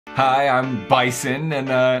Hi, I'm Bison,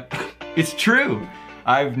 and it's true.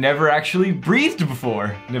 I've never actually breathed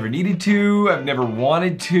before. Never needed to, I've never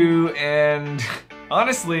wanted to, and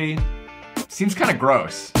honestly, seems kind of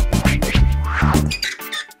gross.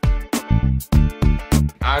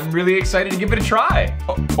 I'm really excited to give it a try.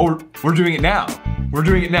 Oh, we're doing it now. We're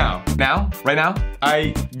doing it now. Now? Right now?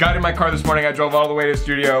 I got in my car this morning, I drove all the way to the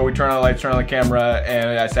studio, we turned on the lights, turned on the camera,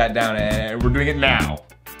 and I sat down, and we're doing it now.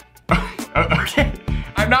 Okay,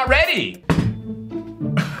 I'm not ready.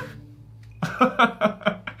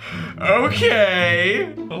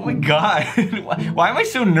 Okay. Oh my God, why am I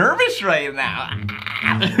so nervous right now?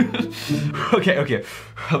 Okay,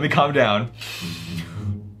 let me calm down.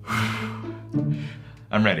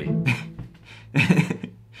 I'm ready.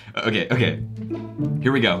 Okay,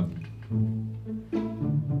 here we go.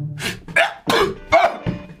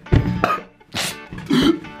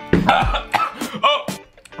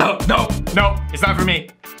 No, it's not for me.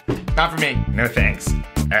 Not for me. No thanks.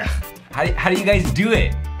 How do you guys do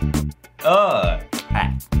it? Can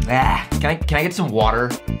I get some water?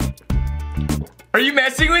 Are you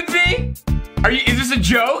messing with me? Is this a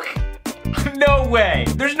joke? No way.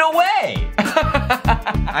 There's no way.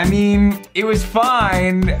 I mean, it was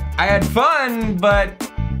fine. I had fun, but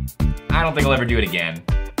I don't think I'll ever do it again.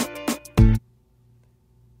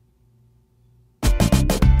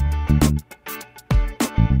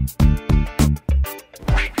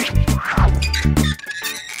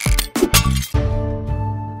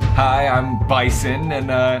 Hi, I'm Bison,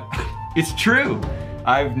 and it's true.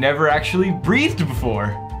 I've never actually breathed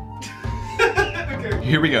before. Okay.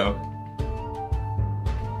 Here we go.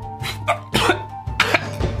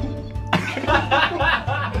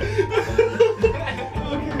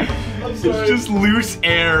 I'm sorry. It's just loose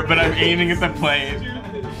air, but I'm aiming at the plane.